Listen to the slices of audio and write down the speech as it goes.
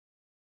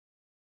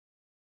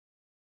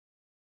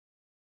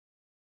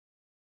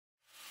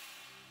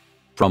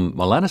from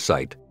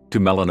melanocyte to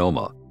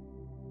melanoma.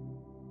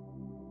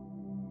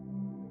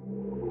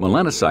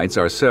 Melanocytes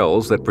are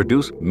cells that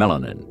produce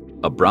melanin,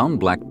 a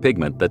brown-black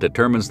pigment that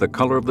determines the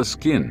color of the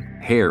skin,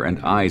 hair, and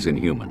eyes in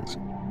humans,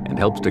 and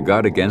helps to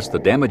guard against the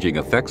damaging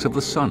effects of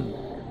the sun.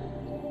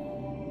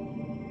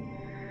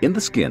 In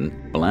the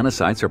skin,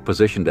 melanocytes are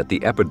positioned at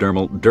the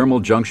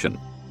epidermal-dermal junction,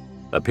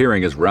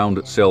 appearing as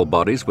round cell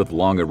bodies with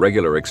long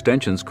irregular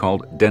extensions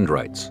called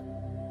dendrites.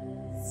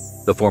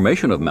 The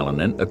formation of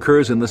melanin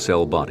occurs in the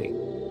cell body,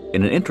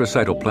 in an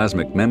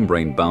intracytoplasmic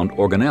membrane-bound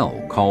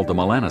organelle called the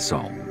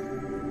melanosome.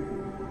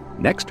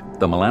 Next,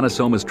 the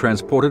melanosome is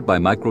transported by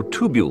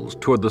microtubules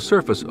toward the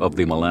surface of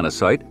the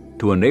melanocyte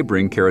to a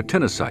neighboring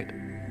keratinocyte.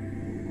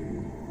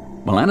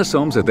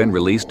 Melanosomes are then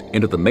released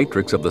into the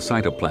matrix of the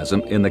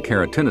cytoplasm in the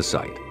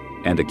keratinocyte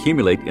and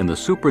accumulate in the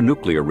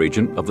supranuclear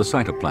region of the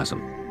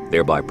cytoplasm,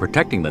 thereby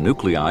protecting the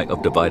nuclei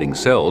of dividing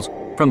cells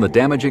from the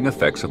damaging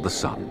effects of the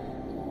sun.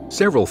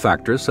 Several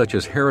factors such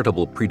as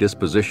heritable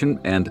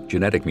predisposition and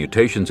genetic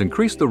mutations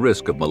increase the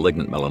risk of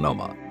malignant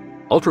melanoma.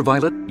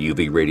 Ultraviolet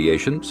UV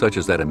radiation, such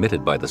as that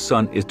emitted by the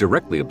sun, is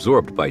directly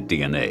absorbed by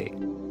DNA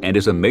and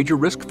is a major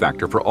risk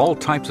factor for all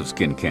types of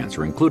skin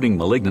cancer, including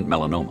malignant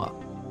melanoma.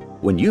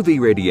 When UV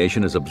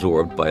radiation is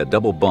absorbed by a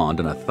double bond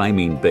in a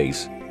thymine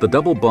base, the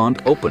double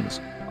bond opens,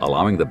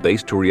 allowing the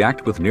base to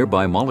react with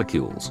nearby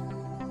molecules.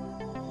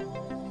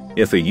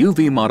 If a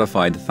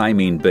UV-modified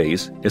thymine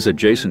base is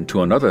adjacent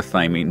to another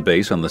thymine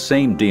base on the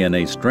same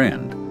DNA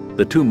strand,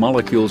 the two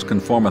molecules can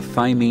form a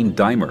thymine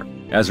dimer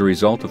as a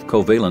result of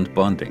covalent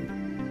bonding.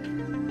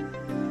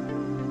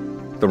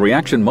 The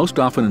reaction most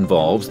often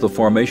involves the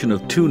formation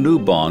of two new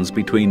bonds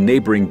between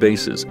neighboring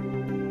bases,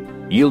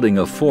 yielding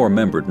a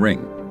four-membered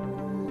ring.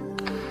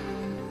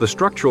 The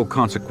structural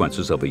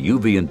consequences of a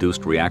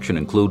UV-induced reaction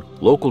include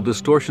local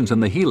distortions in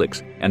the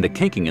helix and a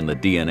kinking in the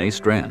DNA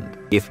strand.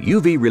 If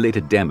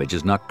UV-related damage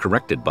is not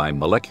corrected by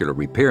molecular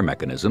repair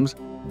mechanisms,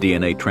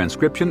 DNA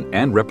transcription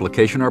and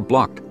replication are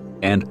blocked,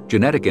 and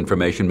genetic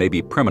information may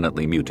be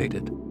permanently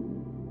mutated.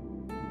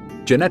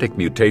 Genetic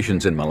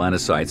mutations in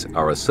melanocytes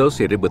are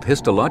associated with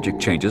histologic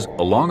changes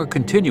along a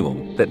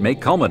continuum that may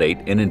culminate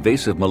in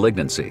invasive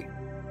malignancy.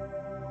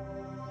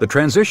 The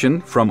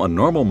transition from a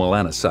normal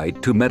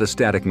melanocyte to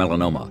metastatic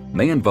melanoma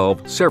may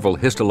involve several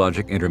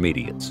histologic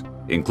intermediates,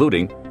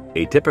 including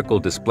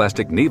atypical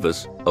dysplastic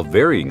nevus of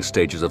varying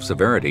stages of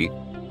severity,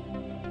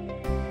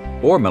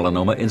 or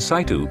melanoma in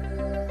situ,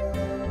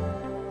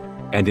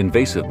 and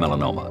invasive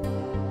melanoma.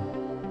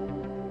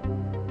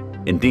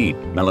 Indeed,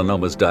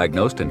 melanomas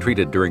diagnosed and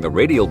treated during the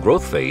radial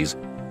growth phase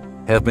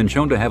have been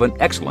shown to have an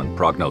excellent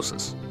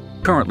prognosis.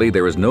 Currently,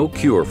 there is no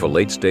cure for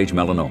late-stage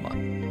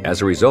melanoma.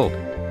 As a result,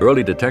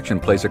 early detection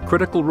plays a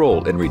critical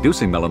role in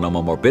reducing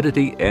melanoma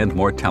morbidity and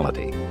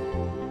mortality.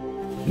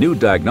 New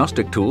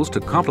diagnostic tools to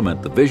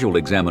complement the visual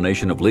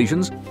examination of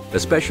lesions,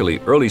 especially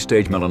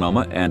early-stage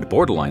melanoma and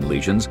borderline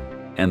lesions,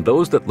 and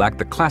those that lack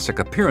the classic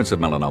appearance of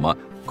melanoma,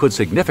 could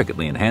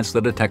significantly enhance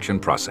the detection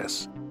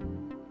process.